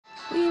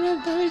We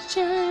the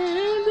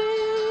champion.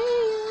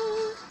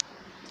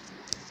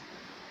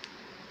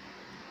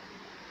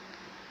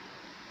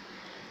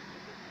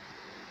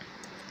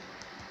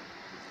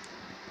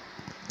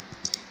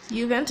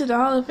 You've entered the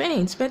Hall of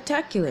Fame.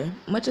 Spectacular.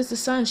 Much as the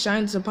sun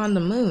shines upon the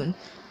moon,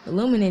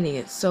 illuminating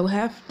it, so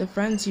have the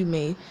friends you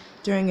made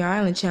during your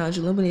island challenge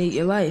illuminate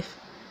your life.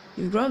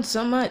 You've grown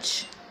so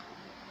much.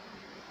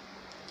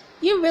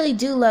 You really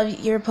do love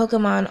your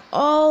Pokemon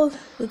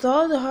with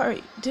all the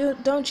heart,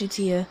 don't you,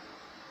 Tia?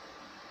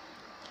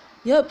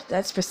 Yup,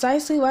 that's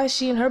precisely why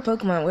she and her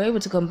Pokemon were able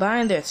to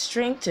combine their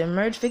strength to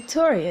emerge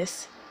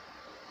victorious.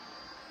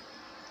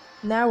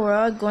 Now we're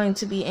all going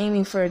to be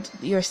aiming for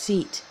your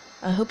seat.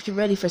 I hope you're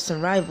ready for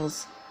some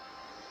rivals.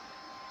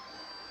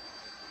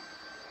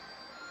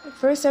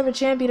 First ever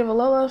champion of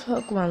Alola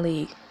Pokemon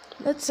League.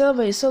 Let's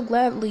celebrate so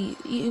gladly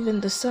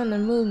even the sun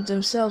and moon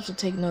themselves will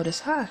take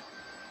notice, huh?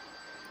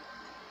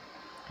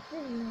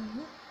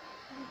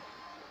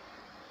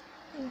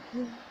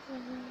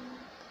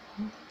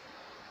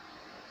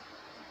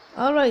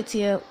 Alright,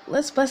 Tia,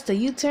 let's bust a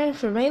U-turn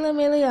for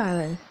Melee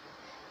Island.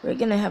 We're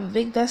gonna have a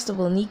big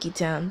festival in Iki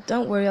Town.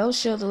 Don't worry, I'll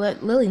sure to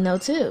let Lily know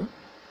too.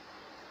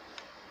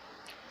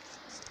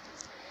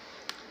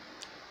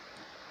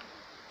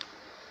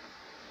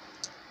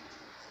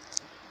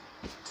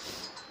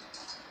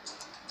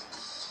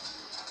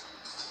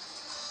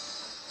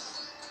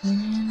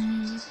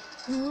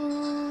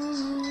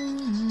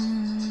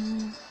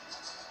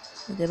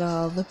 Look at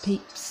all the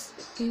peeps.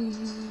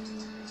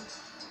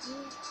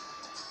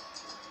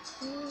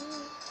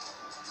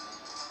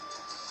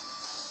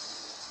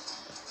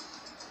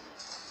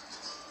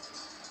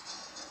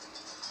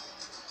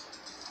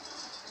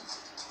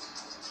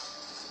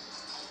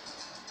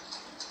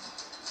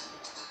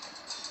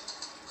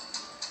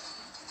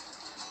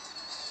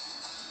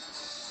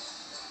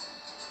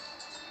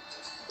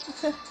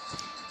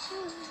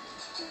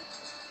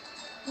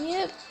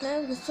 Yep,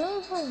 that was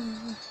so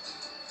fun.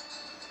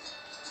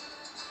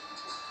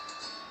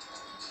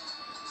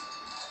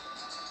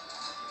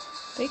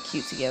 They're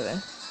cute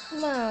together.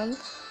 Mom.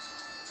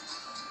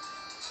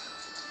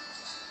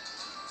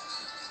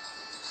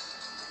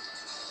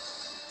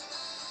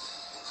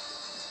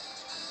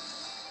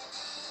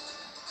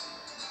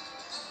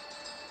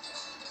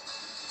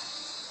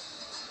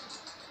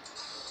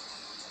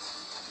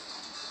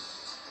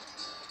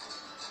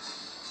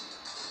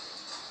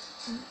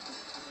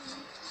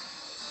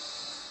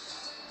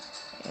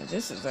 Yeah,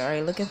 this is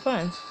already looking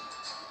fun.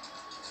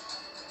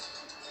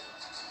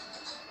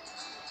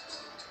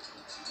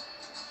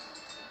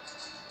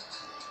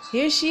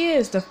 Here she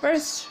is, the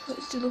first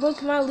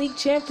Pokemon League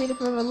champion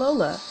from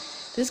Alola.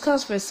 This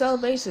calls for a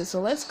celebration,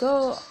 so let's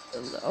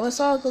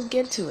all go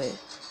get to it.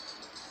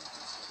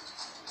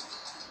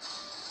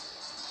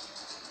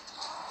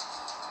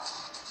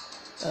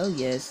 Oh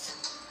yes.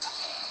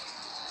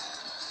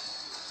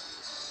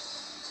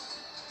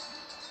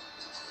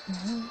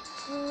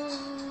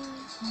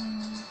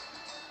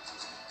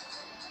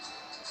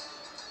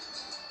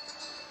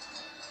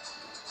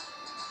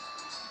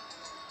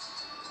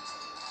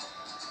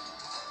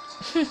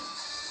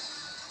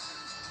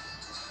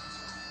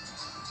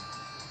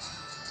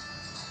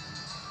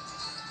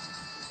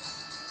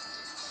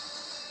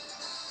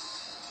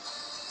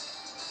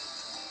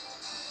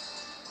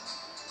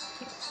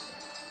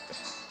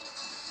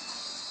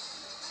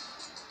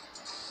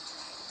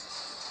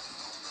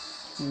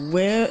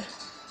 Where?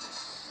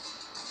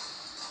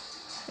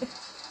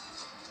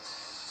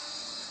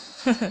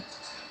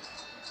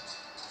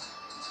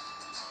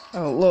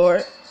 Oh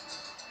Lord.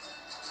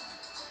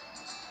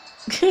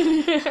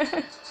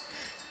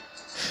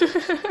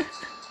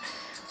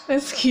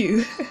 That's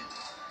cute.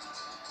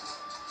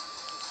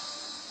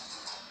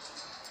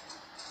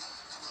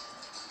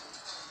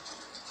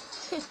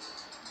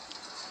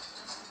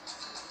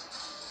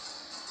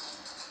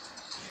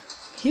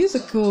 He's a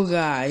cool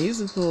guy.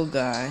 He's a cool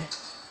guy.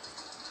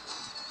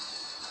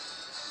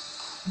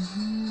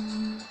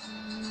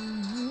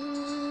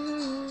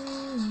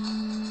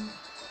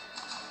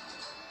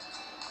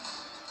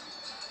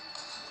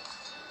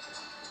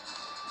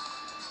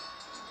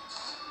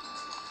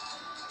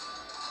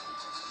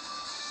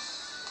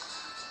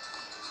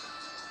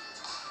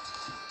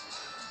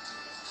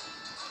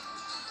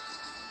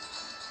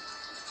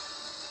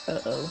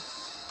 Uh-oh.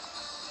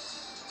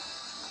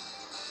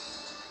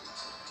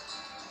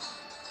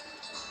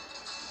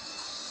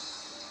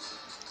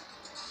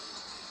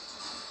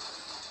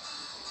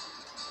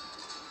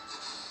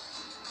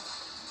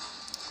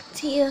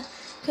 Tia,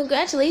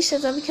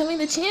 congratulations on becoming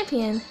the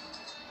champion.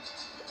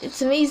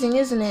 It's amazing,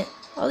 isn't it?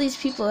 All these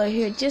people are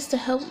here just to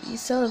help you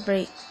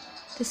celebrate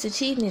this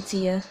achievement,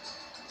 Tia.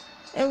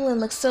 Everyone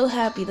looks so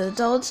happy, the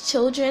adults,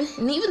 children,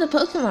 and even the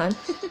Pokemon.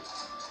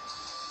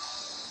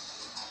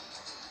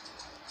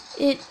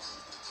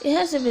 It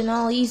hasn't been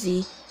all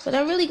easy, but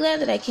I'm really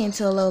glad that I came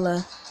to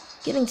Alola.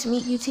 Getting to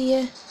meet you,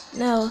 Tia?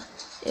 No,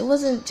 it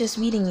wasn't just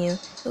meeting you.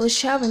 It was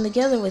traveling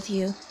together with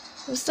you.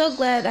 I'm so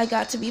glad I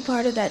got to be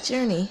part of that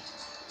journey.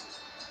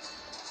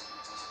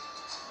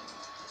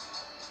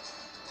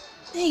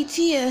 Hey,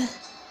 Tia.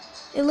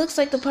 It looks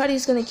like the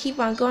party's gonna keep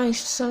on going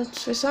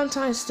for some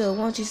time still,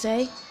 won't you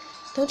say?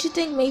 Don't you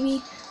think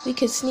maybe we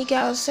could sneak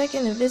out a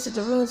second and visit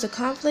the ruins of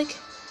conflict?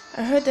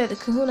 I heard that the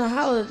Kahuna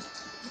Hollow,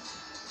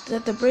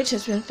 that the bridge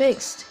has been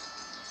fixed.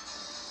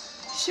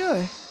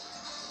 Sure.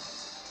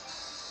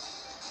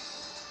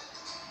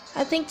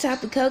 I think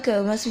Tapu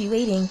Koko must be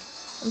waiting.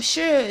 I'm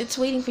sure it's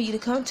waiting for you to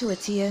come to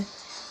it, Tia.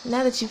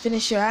 Now that you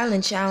finished your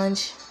island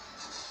challenge.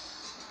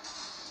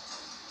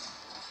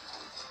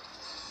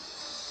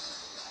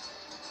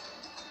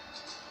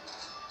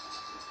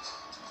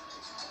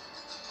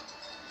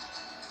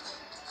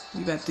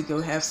 You about to go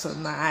have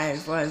some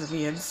nice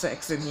lesbian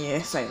sex in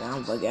here. Say no,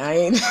 I'm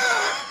bugging.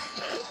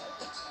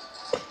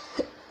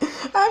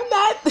 I'm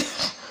not.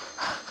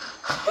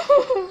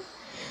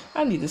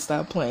 I need to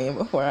stop playing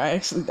before I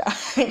actually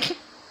die.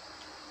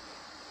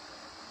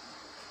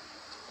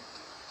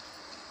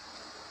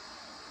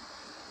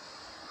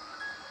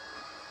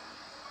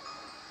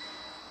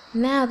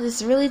 Now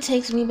this really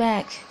takes me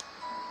back.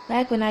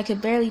 Back when I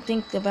could barely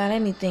think about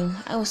anything.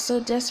 I was so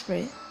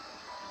desperate.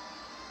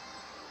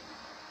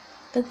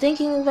 But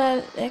thinking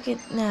about it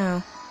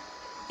now,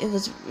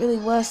 it really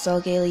was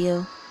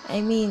Solgaleo. I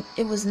mean,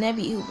 it was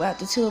Nebby who brought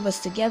the two of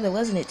us together,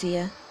 wasn't it,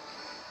 Tia?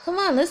 Come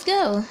on, let's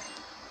go.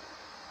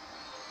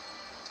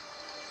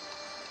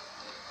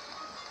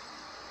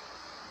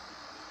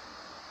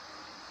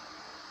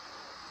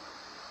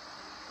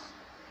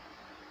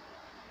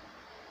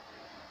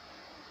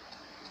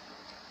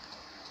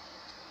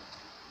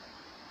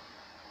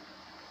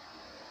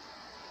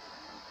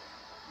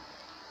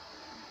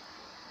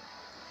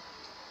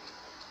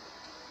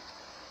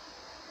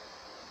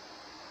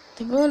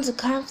 The ruins of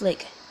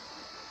conflict.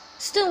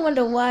 Still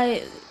wonder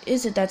why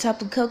is it that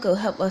Tapu Koko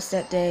helped us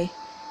that day?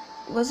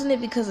 Wasn't it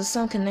because of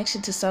some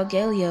connection to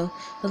Solgaleo,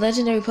 the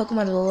legendary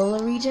Pokemon of the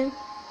Alola region?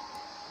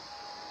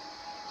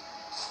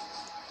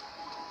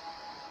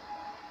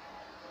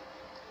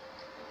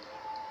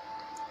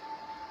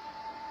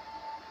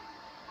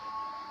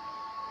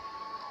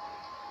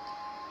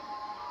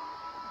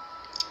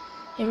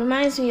 It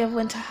reminds me of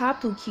when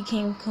Tahapu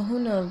became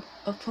Kahuna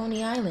of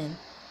Pony Island.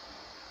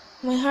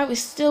 My heart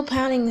was still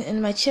pounding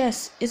in my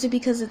chest. Is it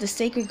because of the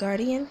Sacred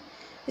Guardian?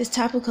 Is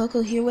Tapu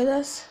Koko here with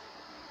us?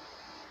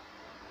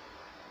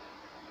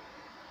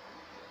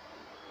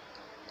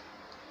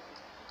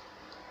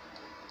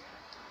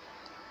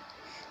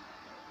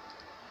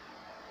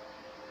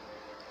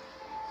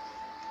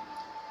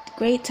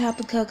 Great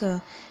Tapu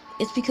Koko,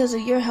 it's because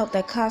of your help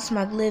that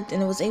Cosmog lived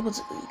and was able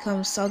to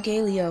become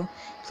Solgaleo.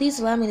 Please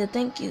allow me to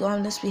thank you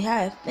on this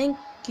behalf. Thank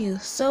you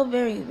so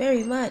very,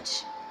 very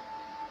much.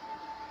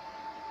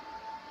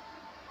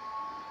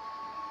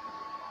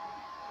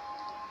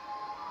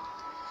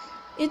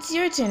 It's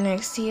your turn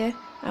next, Tia.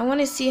 I want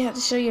to see how to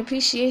show your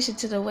appreciation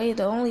to the way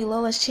the only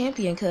Lola's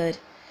champion could.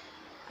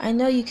 I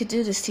know you could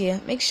do this, Tia.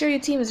 Make sure your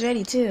team is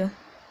ready, too.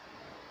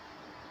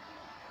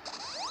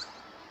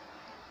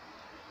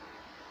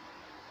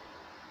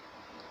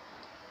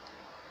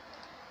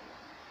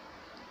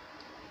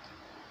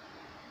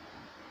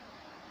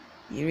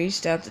 You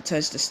reached out to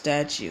touch the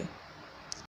statue.